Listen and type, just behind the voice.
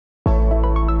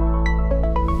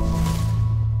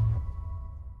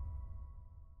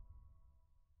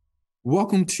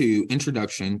Welcome to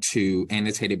Introduction to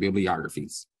Annotated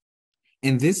Bibliographies.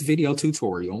 In this video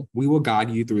tutorial, we will guide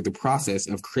you through the process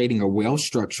of creating a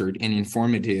well-structured and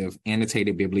informative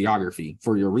annotated bibliography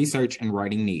for your research and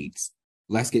writing needs.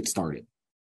 Let's get started.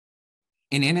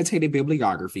 An annotated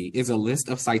bibliography is a list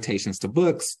of citations to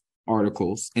books,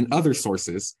 articles, and other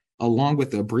sources, along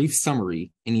with a brief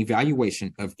summary and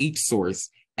evaluation of each source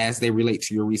as they relate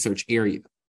to your research area.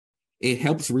 It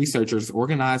helps researchers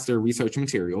organize their research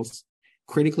materials,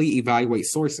 critically evaluate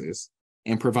sources,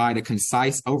 and provide a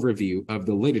concise overview of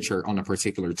the literature on a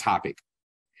particular topic.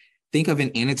 Think of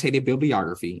an annotated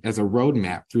bibliography as a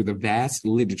roadmap through the vast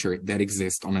literature that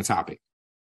exists on a topic.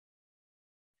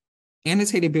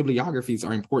 Annotated bibliographies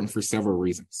are important for several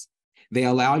reasons. They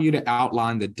allow you to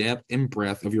outline the depth and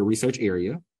breadth of your research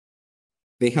area.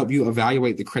 They help you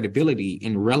evaluate the credibility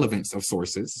and relevance of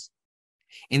sources.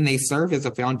 And they serve as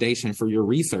a foundation for your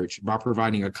research by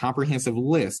providing a comprehensive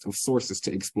list of sources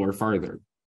to explore further.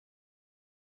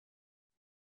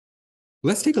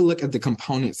 Let's take a look at the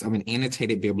components of an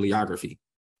annotated bibliography.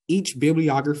 Each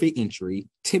bibliography entry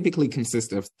typically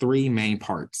consists of three main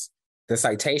parts: the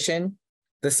citation,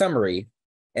 the summary,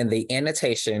 and the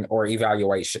annotation or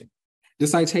evaluation. The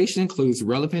citation includes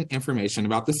relevant information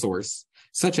about the source,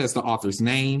 such as the author's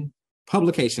name,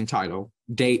 publication title,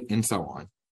 date, and so on.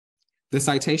 The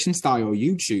citation style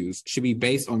you choose should be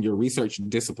based on your research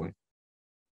discipline.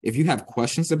 If you have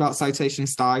questions about citation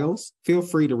styles, feel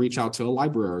free to reach out to a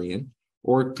librarian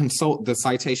or consult the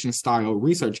citation style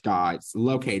research guides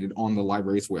located on the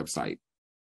library's website.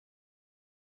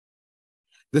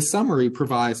 The summary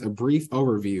provides a brief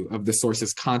overview of the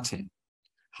source's content,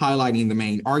 highlighting the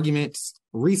main arguments,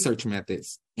 research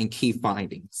methods, and key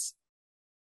findings.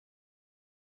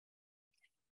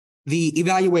 The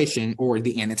evaluation, or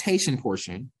the annotation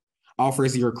portion,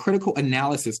 offers your critical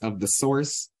analysis of the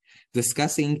source,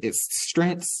 discussing its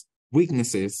strengths,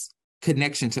 weaknesses,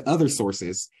 connection to other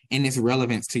sources, and its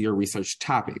relevance to your research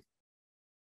topic.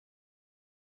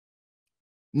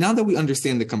 Now that we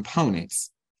understand the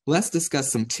components, let's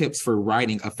discuss some tips for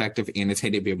writing effective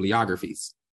annotated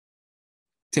bibliographies.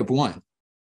 Tip 1.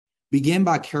 Begin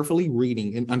by carefully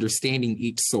reading and understanding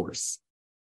each source.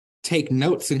 Take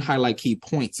notes and highlight key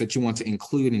points that you want to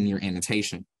include in your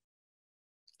annotation.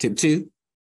 Tip 2.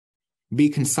 Be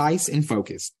concise and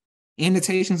focused.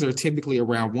 Annotations are typically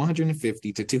around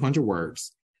 150 to 200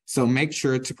 words, so make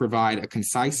sure to provide a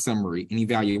concise summary and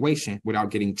evaluation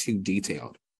without getting too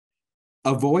detailed.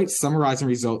 Avoid summarizing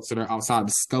results that are outside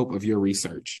the scope of your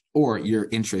research or your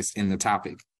interest in the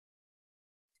topic.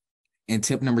 And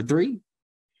tip number 3.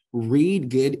 Read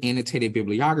good annotated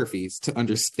bibliographies to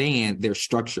understand their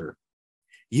structure.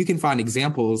 You can find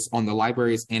examples on the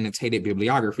library's Annotated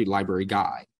Bibliography Library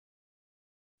Guide.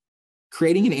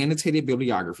 Creating an annotated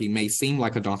bibliography may seem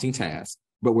like a daunting task,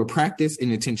 but with practice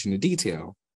and attention to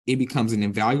detail, it becomes an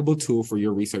invaluable tool for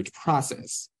your research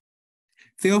process.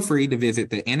 Feel free to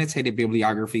visit the Annotated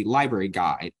Bibliography Library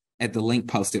Guide at the link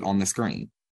posted on the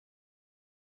screen.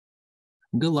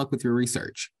 Good luck with your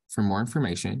research. For more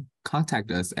information,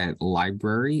 contact us at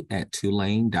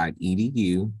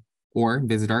library@tulane.edu or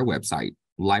visit our website,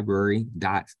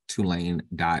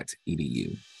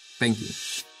 library.tulane.edu. Thank you.